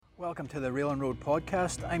Welcome to the Rail and Road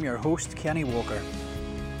podcast. I'm your host, Kenny Walker.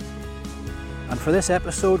 And for this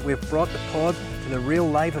episode, we've brought the pod to the Rail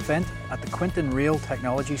Live event at the Quinton Rail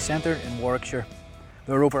Technology Centre in Warwickshire.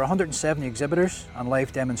 There are over 170 exhibitors and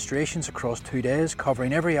live demonstrations across 2 days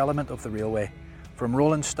covering every element of the railway, from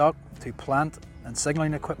rolling stock to plant and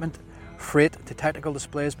signalling equipment, freight to tactical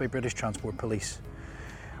displays by British Transport Police.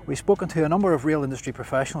 We've spoken to a number of rail industry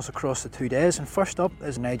professionals across the 2 days, and first up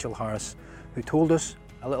is Nigel Harris, who told us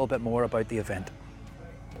a little bit more about the event.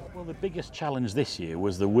 Well, the biggest challenge this year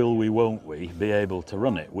was the will we, won't we be able to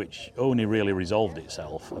run it, which only really resolved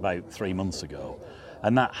itself about 3 months ago.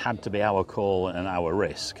 And that had to be our call and our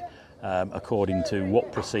risk, according to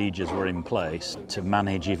what procedures were in place to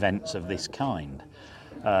manage events of this kind.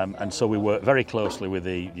 And so we worked very closely with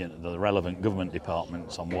the relevant government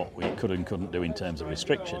departments on what we could and couldn't do in terms of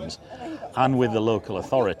restrictions, and with the local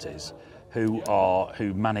authorities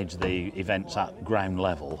who manage the events at ground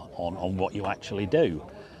level on what you actually do.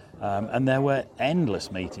 And there were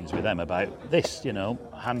endless meetings with them about this,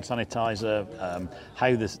 hand sanitizer,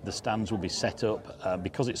 how the stands would be set up.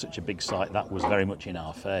 Because it's such a big site, that was very much in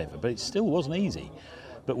our favour, but it still wasn't easy.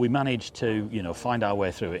 But we managed to, find our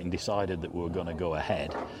way through it and decided that we were going to go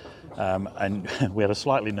ahead. And we had a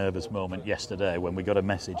slightly nervous moment yesterday when we got a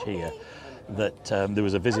message here that there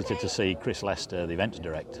was a visitor to see Chris Lester, the events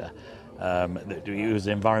director. He was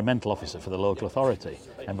the environmental officer for the local authority,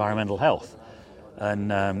 environmental health.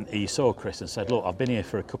 And he saw Chris and said, "Look, I've been here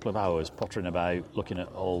for a couple of hours pottering about, looking at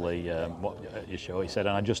all the what you show." He said,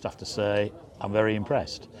 "And I just have to say, I'm very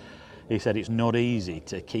impressed." He said, "It's not easy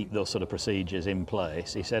to keep those sort of procedures in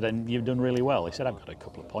place." He said, "And you've done really well." He said, "I've got a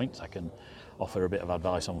couple of points I can offer a bit of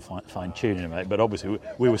advice on fine-tuning them." But obviously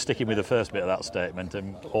we were sticking with the first bit of that statement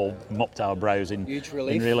and all mopped our brows in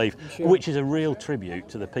relief, sure. Which is a real tribute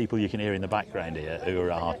to the people you can hear in the background here, who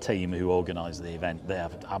are our team who organised the event. They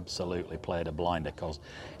have absolutely played a blinder, because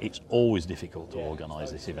it's always difficult to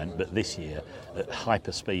organise this event, but this year at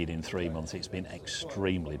hyper speed in 3 months it's been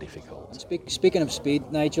extremely difficult. Speaking of speed,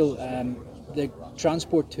 Nigel, the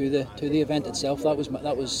transport to the event itself, that was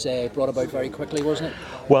brought about very quickly, wasn't it?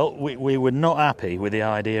 Well, we were not happy with the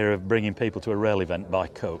idea of bringing people to a rail event by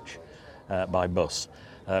coach, by bus.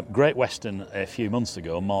 Great Western a few months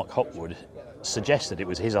ago, Mark Hopwood, suggested it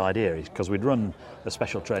was his idea, because we'd run a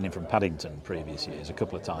special training from Paddington previous years a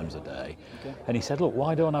couple of times a day. Okay. And he said, "Look,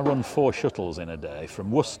 why don't I run 4 shuttles in a day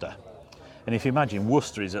from Worcester?" And if you imagine,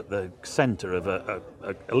 Worcester is at the centre of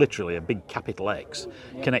literally a big capital X,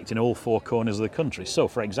 connecting all 4 corners of the country. So,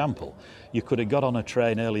 for example, you could have got on a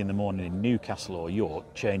train early in the morning in Newcastle or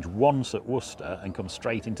York, changed once at Worcester and come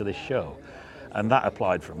straight into this show. And that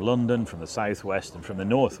applied from London, from the southwest and from the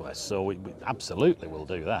northwest. So we absolutely will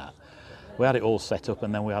do that. We had it all set up,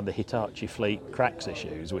 and then we had the Hitachi fleet cracks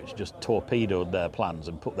issues, which just torpedoed their plans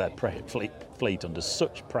and put their fleet under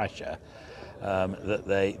such pressure that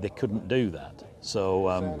they couldn't do that. So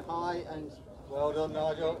hi and well done,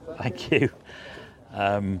 Nigel. Thank you.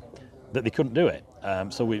 That they couldn't do it.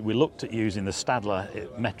 So we looked at using the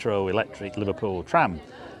Stadler Metro Electric Liverpool tram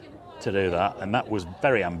to do that, and that was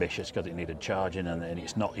very ambitious because it needed charging, and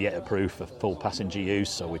it's not yet approved for full passenger use.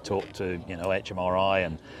 So we talked to HMRI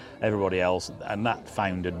and everybody else, and that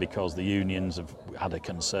foundered because the unions have had a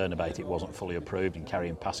concern about it wasn't fully approved in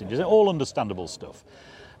carrying passengers. All understandable stuff.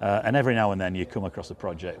 And every now and then you come across a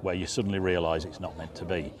project where you suddenly realise it's not meant to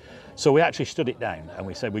be. So we actually stood it down and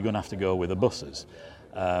we said we're going to have to go with the buses.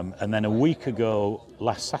 And then a week ago,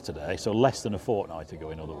 last Saturday, so less than a fortnight ago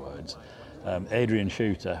in other words, Adrian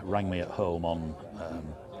Shooter rang me at home on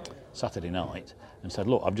Saturday night and said,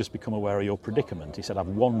 "Look, I've just become aware of your predicament." He said, "I've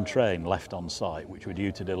 1 train left on site which we're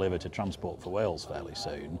due to deliver to Transport for Wales fairly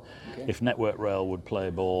soon. Okay. If Network Rail would play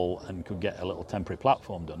ball and could get a little temporary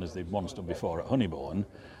platform done, as they've once done before at Honeybourne,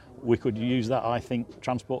 we could use that. I think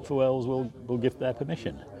Transport for Wales will give their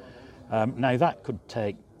permission." Now that could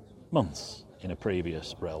take months in a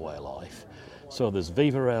previous railway life. So there's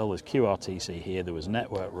Viva Rail, there's QRTC here, there was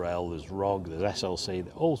Network Rail, there's ROG, there's SLC,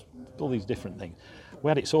 all these different things. We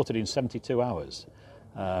had it sorted in 72 hours.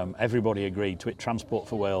 Everybody agreed to it. Transport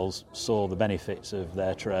for Wales saw the benefits of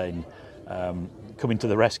their train coming to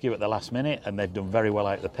the rescue at the last minute, and they've done very well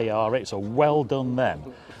out of the PR. So well done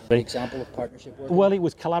them. An example of partnership working? Well, it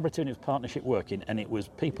was collaborative and it was partnership working, and it was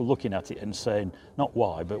people looking at it and saying, not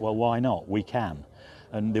why, but well, why not? We can.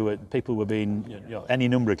 And there were people were being, any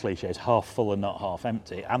number of cliches, half full and not half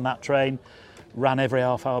empty. And that train ran every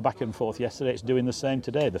half hour back and forth yesterday. It's doing the same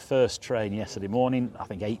today. The first train yesterday morning, I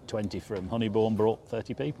think 8:20 from Honeybourne, brought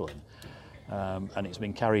 30 people in. And it's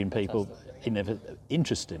been carrying people,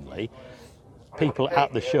 interestingly, people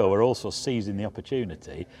at the show are also seizing the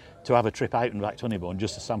opportunity to have a trip out and back to Honeybourne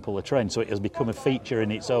just to sample the train. So it has become a feature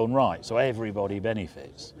in its own right, so everybody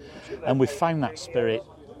benefits. And we've found that spirit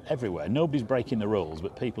everywhere. Nobody's breaking the rules,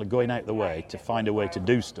 but people are going out the way to find a way to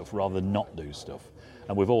do stuff rather than not do stuff.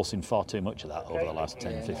 And we've all seen far too much of that over the last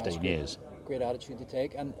 10, 15 years. Great attitude to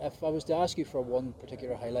take. And if I was to ask you for one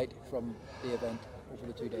particular highlight from the event over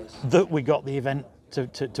the 2 days? That we got the event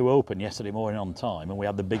to open yesterday morning on time, and we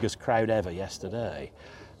had the biggest crowd ever yesterday.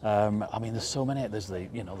 I mean, there's so many. There's the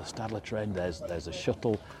Stadler train. There's a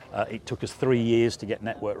shuttle. It took us 3 years to get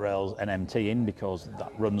Network Rail's NMT in, because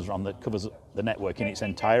that covers the network in its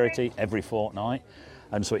entirety every fortnight,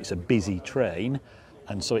 and so it's a busy train.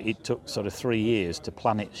 And so it took sort of 3 years to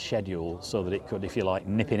plan its schedule so that it could, if you like,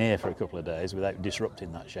 nip in here for a couple of days without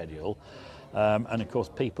disrupting that schedule. And of course,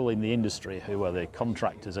 people in the industry who are the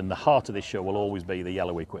contractors, and the heart of this show will always be the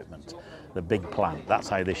yellow equipment, the big plant. That's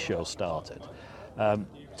how this show started.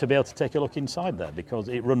 To be able to take a look inside there, because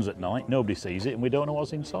it runs at night, nobody sees it, and we don't know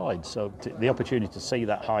what's inside. So the opportunity to see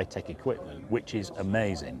that high-tech equipment, which is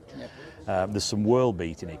amazing. There's some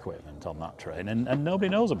world-beating equipment on that train, and nobody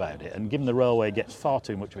knows about it. And given the railway gets far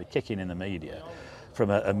too much of a kicking in the media, from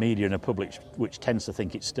a media and a public which tends to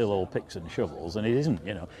think it's still all picks and shovels, and it isn't.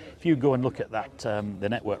 If you go and look at that, the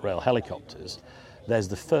Network Rail helicopters, there's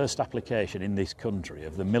the first application in this country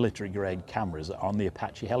of the military-grade cameras that are on the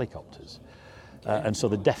Apache helicopters. And so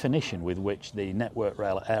the definition with which the Network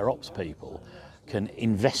Rail Air Ops people can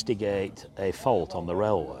investigate a fault on the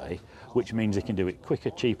railway, which means they can do it quicker,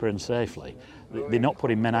 cheaper and safely. They're not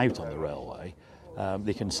putting men out on the railway.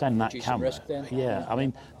 They can send that camera. Risk then. Yeah, I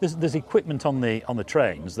mean, there's equipment on the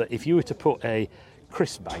trains that if you were to put a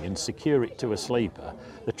crisp bag and secure it to a sleeper,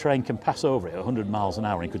 the train can pass over it at 100 miles an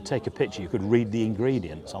hour, and you could take a picture, you could read the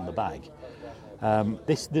ingredients on the bag.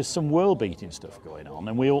 There's some world-beating stuff going on,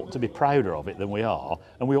 and we ought to be prouder of it than we are,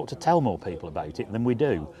 and we ought to tell more people about it than we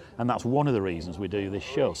do. And that's one of the reasons we do this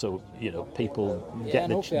show, so people get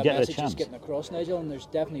the chance. That message is getting across, Nigel, and there's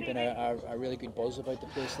definitely been a really good buzz about the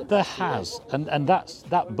place. There has, and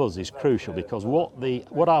that buzz is crucial, because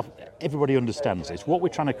everybody understands this. What we're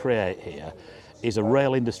trying to create here is a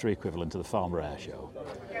rail industry equivalent to the Farnborough Air Show,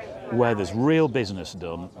 where there's real business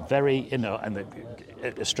done, and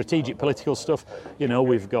the strategic political stuff.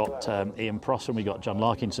 We've got Ian Prosser, and we've got John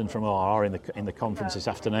Larkinson from ORR in the conference this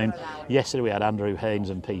afternoon. Yesterday we had Andrew Haynes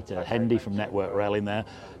and Peter Hendy from Network Rail in there.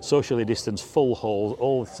 Socially distanced, full halls,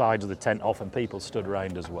 all sides of the tent off, and people stood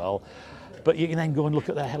around as well. But you can then go and look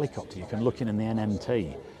at their helicopter. You can look in the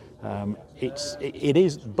NMT.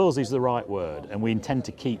 Buzz is the right word, and we intend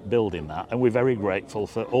to keep building that, and we're very grateful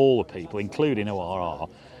for all the people, including ORR,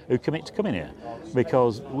 who commit to coming here,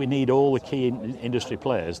 because we need all the key industry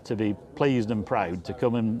players to be pleased and proud to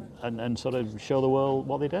come and sort of show the world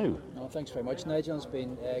what they do. No, thanks very much, Nigel. It's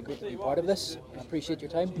been good to be part of this. I appreciate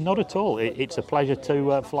your time. Not at all. It's a pleasure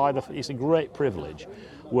to fly. It's a great privilege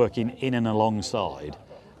working in and alongside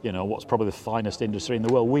what's probably the finest industry in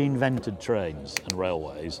the world. We invented trains and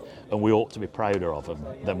railways, and we ought to be prouder of them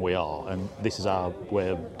than we are, and this is our way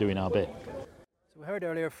of doing our bit. We heard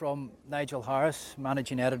earlier from Nigel Harris,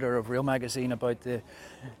 managing editor of Rail Magazine, about the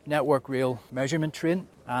Network Rail measurement train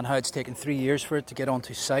and how it's taken 3 years for it to get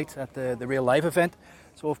onto site at the Rail Live event.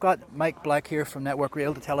 So we've got Mike Black here from Network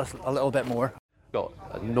Rail to tell us a little bit more. Got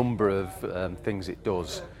a number of things it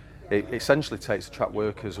does. It essentially takes the track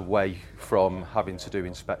workers away from having to do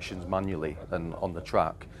inspections manually and on the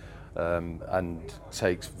track, and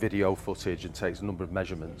takes video footage and takes a number of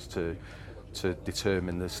measurements to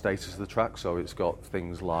determine the status of the track. So it's got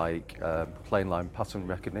things like plain line pattern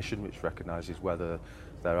recognition, which recognises whether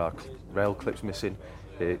there are rail clips missing.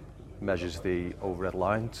 It measures the overhead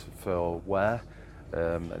lines for wear,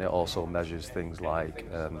 and it also measures things like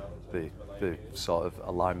the sort of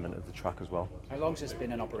alignment of the track as well. How long has this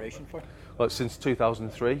been in operation for? Well, since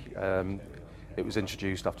 2003. It was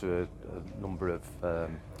introduced after a number of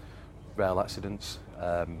rail accidents,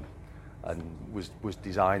 and was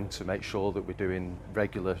designed to make sure that we're doing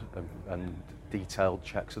regular and detailed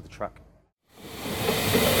checks of the track.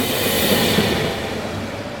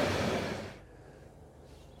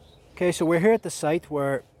 Okay, so we're here at the site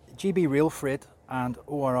where GB Rail Freight and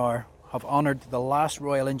ORR have honoured the last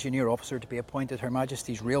Royal Engineer Officer to be appointed Her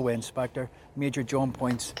Majesty's Railway Inspector, Major John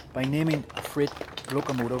Points, by naming a freight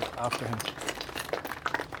locomotive after him.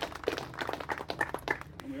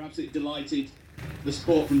 And we're absolutely delighted the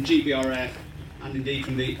support from GBRF and indeed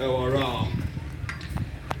from the ORR.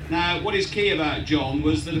 Now, what is key about John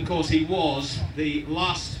was that, of course, he was the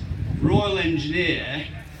last Royal Engineer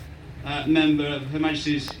member of Her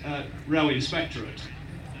Majesty's Railway Inspectorate.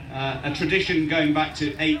 a tradition going back to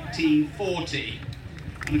 1840.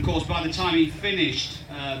 And of course, by the time he finished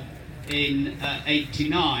in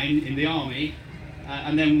 89 in the army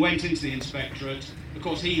and then went into the inspectorate, of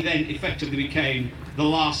course, he then effectively became the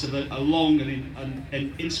last of a long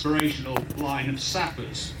and inspirational line of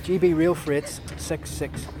sappers. GB Rail Freight's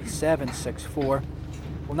 66764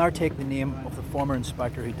 will now take the name of the former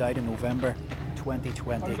inspector who died in November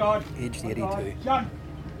 2020, aged 82.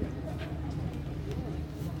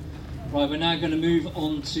 Right, we're now going to move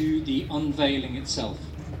on to the unveiling itself.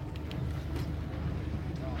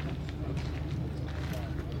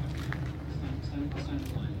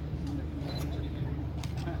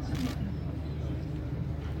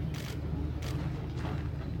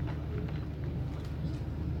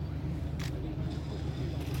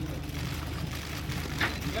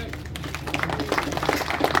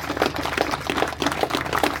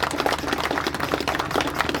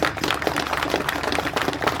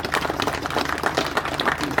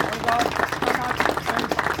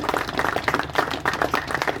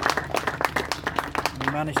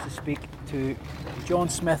 Managed to speak to John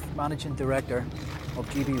Smith, Managing Director of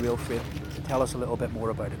GB Rail Freight, to tell us a little bit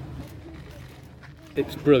more about it.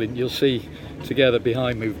 It's brilliant. You'll see together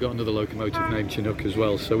behind me we've got another locomotive named Chinook as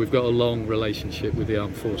well, so we've got a long relationship with the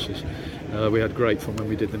armed forces. We had great fun when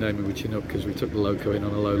we did the naming with Chinook because we took the loco in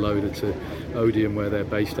on a low loader to Odeon where they're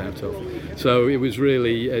based out of. So it was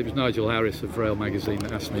Nigel Harris of Rail Magazine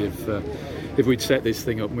that asked me if we'd set this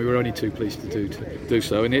thing up, and we were only too pleased to do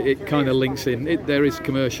so. And it kind of links in. There is a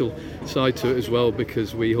commercial side to it as well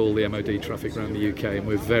because we haul the MOD traffic around the UK, and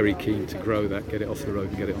we're very keen to grow that, get it off the road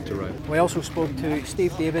and get it onto rail. We also spoke to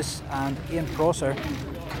Steve Davis and Ian Prosser,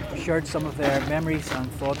 who shared some of their memories and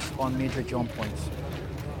thoughts on Major John points.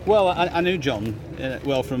 Well, I knew John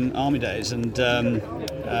well from army days, and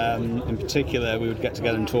in particular we would get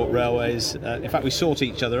together and talk railways. In fact, we sought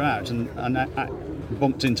each other out and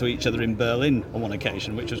bumped into each other in Berlin on one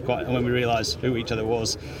occasion, which was quite. When we realised who each other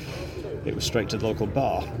was, it was straight to the local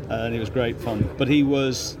bar, and it was great fun. But he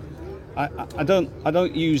was. I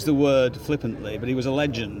don't use the word flippantly, but he was a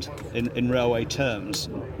legend in railway terms.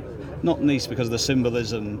 Not least because of the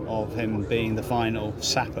symbolism of him being the final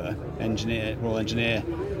sapper engineer, Royal Engineer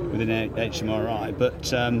within HMRI.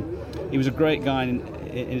 But he was a great guy,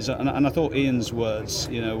 and I thought Ian's words,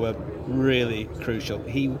 were really crucial.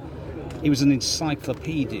 He was an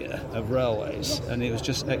encyclopedia of railways, and it was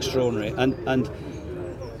just extraordinary. And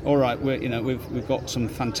all right, we've got some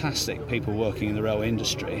fantastic people working in the railway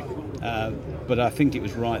industry, but I think it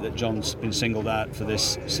was right that John's been singled out for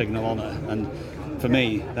this signal honour. And for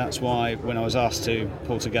me, that's why when I was asked to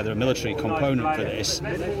pull together a military component for this,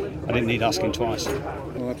 I didn't need asking twice.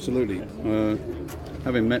 Oh, absolutely.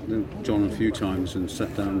 Having met John a few times and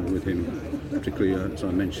sat down with him, particularly as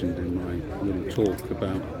I mentioned in my little talk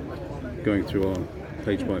about going through our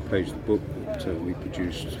page-by-page book that we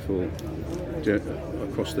produced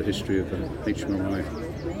across the history of HMRI,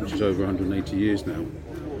 which is over 180 years now,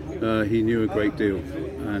 he knew a great deal,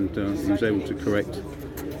 and he was able to correct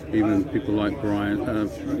even people like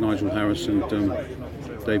Nigel Harris and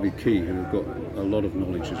David Key, who have got a lot of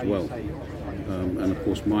knowledge as well. And of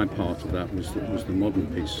course my part of that was the modern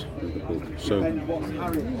piece of the book. So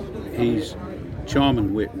his charm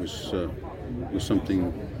and wit was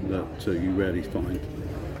something that you rarely find,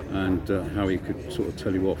 and how he could sort of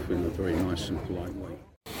tell you off in a very nice and polite way.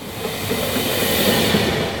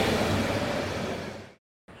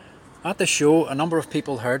 At the show, a number of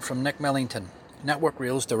people heard from Nick Millington, Network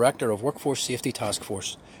Rail's Director of Workforce Safety Task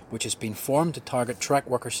Force, which has been formed to target track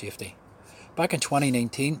worker safety. Back in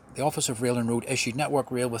 2019, the Office of Rail and Road issued Network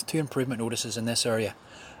Rail with 2 improvement notices in this area.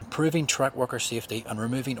 Improving track worker safety and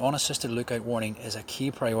removing unassisted lookout warning is a key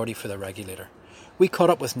priority for the regulator. We caught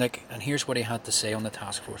up with Nick, and here's what he had to say on the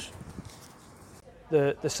task force.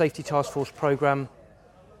 The Safety Task Force programme,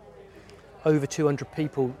 over 200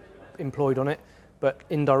 people employed on it, but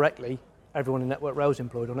indirectly everyone in Network Rail is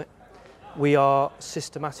employed on it. We are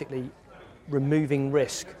systematically removing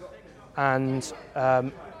risk, and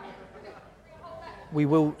we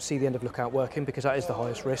will see the end of lookout working because that is the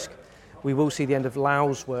highest risk. We will see the end of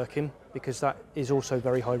LOWs working because that is also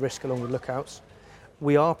very high risk along with lookouts.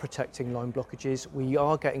 We are protecting line blockages, we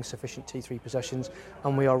are getting sufficient T3 possessions,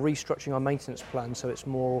 and we are restructuring our maintenance plan so it's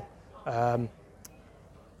more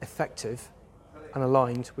effective and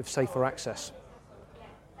aligned with safer access.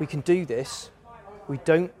 We can do this.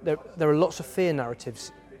 There are lots of fear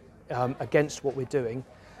narratives against what we're doing,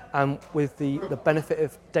 and with the benefit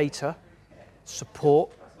of data,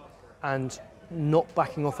 support, and not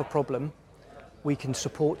backing off a problem, we can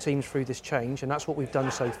support teams through this change, and that's what we've done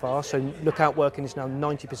so far. So lookout working is now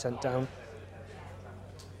 90% down.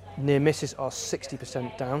 near misses are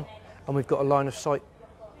 60% down, and we've got a line of sight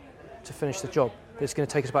to finish the job. But it's going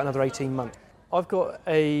to take us about another 18 months. I've got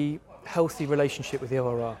a healthy relationship with the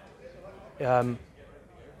ORR.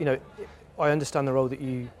 You know, I understand the role that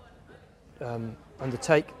you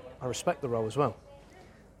undertake. I respect the role as well.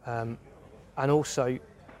 And also,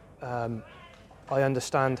 I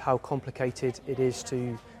understand how complicated it is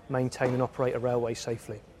to maintain and operate a railway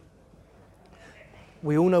safely.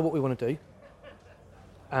 We all know what we want to do,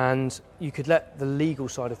 and you could let the legal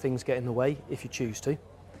side of things get in the way if you choose to,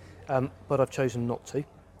 but I've chosen not to.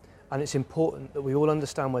 And it's important that we all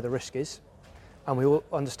understand where the risk is, and we all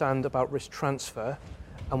understand about risk transfer,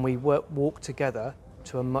 and we walk together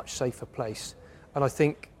to a much safer place. And I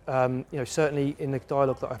think, you know, certainly in the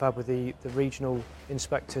dialogue that I've had with the regional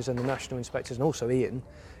inspectors and the national inspectors, and also Ian,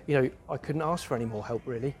 you know, I couldn't ask for any more help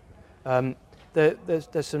really. There's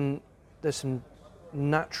some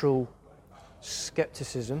natural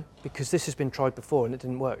scepticism because this has been tried before and it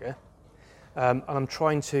didn't work. Yeah, and I'm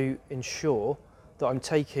trying to ensure that I'm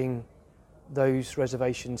taking those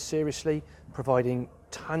reservations seriously, providing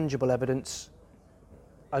tangible evidence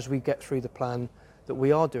as we get through the plan that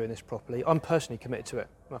we are doing this properly. I'm personally committed to it.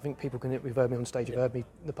 I think people who've heard me on stage have heard me,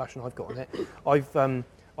 the passion I've got on it.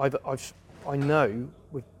 I know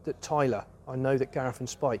that Tyler, I know that Gareth and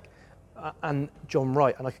Spike, and John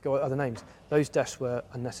Wright, and I could go with other names, those deaths were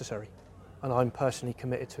unnecessary. And I'm personally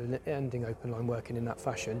committed to ending open line working in that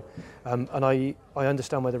fashion. And I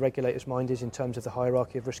understand where the regulator's mind is in terms of the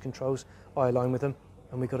hierarchy of risk controls. I align with them,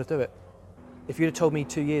 and we've got to do it. If you'd have told me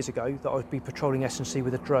 2 years ago that I'd be patrolling S&C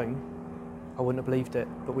with a drone, I wouldn't have believed it,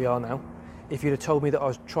 but we are now. If you'd have told me that I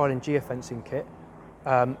was trialling geofencing kit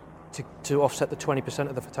to offset the 20%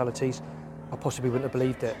 of the fatalities, I possibly wouldn't have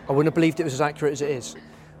believed it. I wouldn't have believed it was as accurate as it is.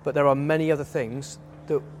 But there are many other things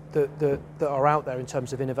that are out there in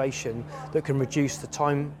terms of innovation that can reduce the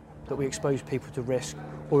time that we expose people to risk,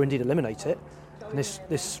 or indeed eliminate it. And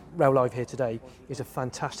this Rail Live here today is a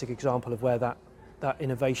fantastic example of where that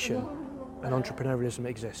innovation and entrepreneurialism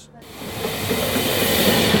exists.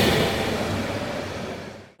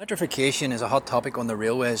 Electrification is a hot topic on the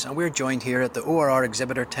railways, and we're joined here at the ORR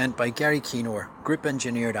exhibitor tent by Gary Keynor, Group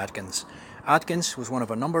Engineer at Atkins. Atkins was one of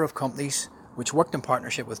a number of companies which worked in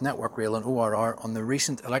partnership with Network Rail and ORR on the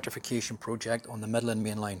recent electrification project on the Midland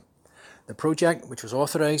Main Line. The project, which was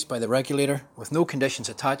authorised by the regulator with no conditions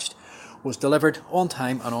attached, was delivered on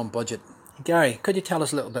time and on budget. Gary, could you tell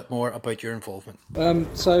us a little bit more about your involvement?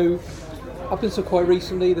 So, up until quite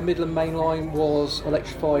recently, the Midland Main Line was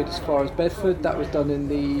electrified as far as Bedford. That was done in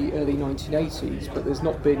the early 1980s, but there's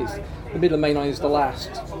not been. The Midland Main Line is the last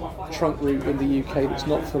trunk route in the UK that's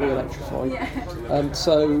not fully electrified.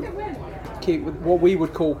 What we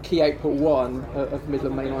would call key output 1 of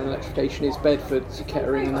Midland Main Line electrification is Bedford to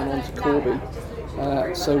Kettering and then on to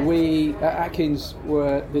Corby. So we at Atkins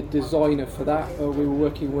were the designer for that. We were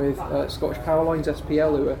working with Scottish Power Lines,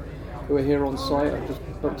 SPL, who are here on site. I've just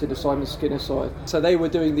bumped into Simon Skinner's side. So they were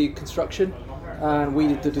doing the construction and we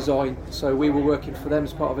did the design. So we were working for them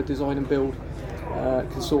as part of a design and build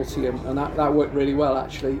consortium, and that worked really well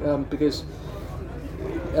actually, because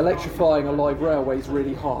electrifying a live railway is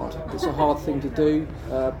really hard. It's a hard thing to do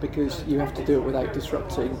because you have to do it without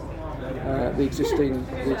disrupting the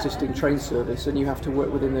existing train service, and you have to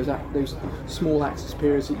work within those small access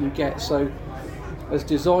periods that you get. So as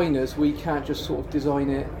designers, we can't just sort of design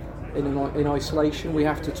it in isolation. We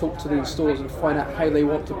have to talk to the installers and find out how they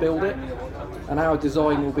want to build it, and our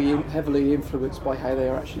design will be heavily influenced by how they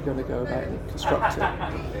are actually going to go about and construct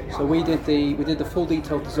it. So we did the full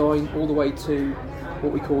detailed design all the way to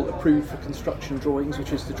what we call approved for construction drawings,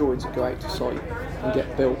 which is the drawings that go out to site and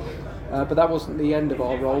get built. But that wasn't the end of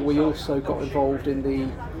our role. We also got involved in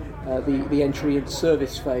the entry and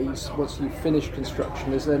service phase. Once you finish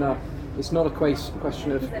construction, it's not a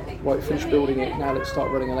question of right, finish building it, now let's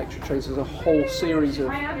start running electric trains. There's a whole series of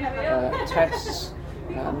tests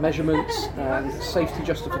and measurements and safety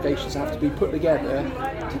justifications have to be put together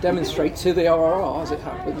to demonstrate to the RRR, as it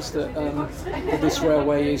happens, that this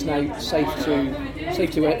railway is now safe to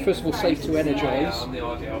first of all safe to energise,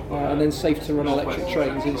 and then safe to run electric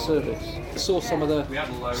trains in service. I saw some of the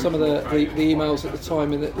emails at the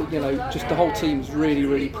time, and just the whole team's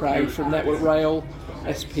really proud, from Network Rail,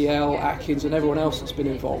 SPL, Atkins, and everyone else that's been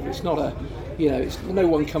involved. It's not it's no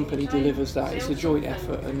one company delivers that. It's a joint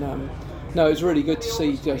effort, and no, it was really good to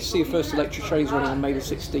see the first electric trains running on May the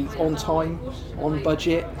 16th, on time, on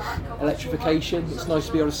budget, electrification. It's nice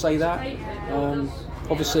to be able to say that.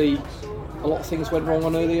 Obviously, a lot of things went wrong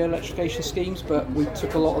on earlier electrification schemes, but we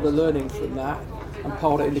took a lot of the learning from that and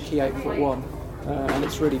piled it into Key Output 1, and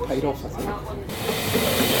it's really paid off, I think.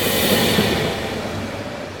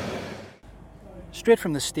 Straight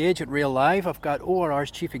from the stage at Rail Live, I've got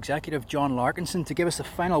ORR's Chief Executive John Larkinson to give us the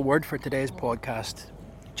final word for today's podcast.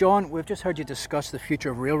 John, we've just heard you discuss the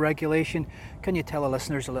future of rail regulation. Can you tell our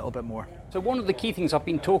listeners a little bit more? So one of the key things I've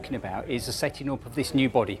been talking about is the setting up of this new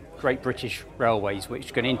body, Great British Railways, which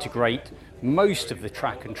is going to integrate most of the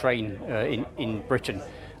track and train in Britain.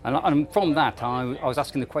 And from that, I was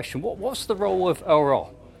asking the question, what's the role of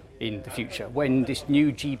ORR in the future when this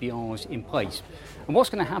new GBR is in place? And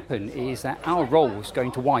what's going to happen is that our role is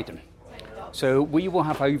going to widen. So we will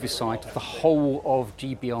have oversight of the whole of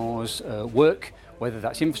GBR's work, whether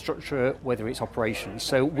that's infrastructure, whether it's operations.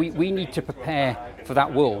 So we need to prepare for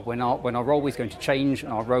that world when our role is going to change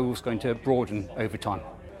and our role is going to broaden over time.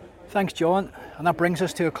 Thanks, John. And that brings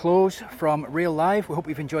us to a close from Rail Live. We hope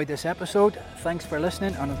you've enjoyed this episode. Thanks for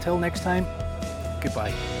listening, and until next time,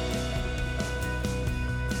 goodbye.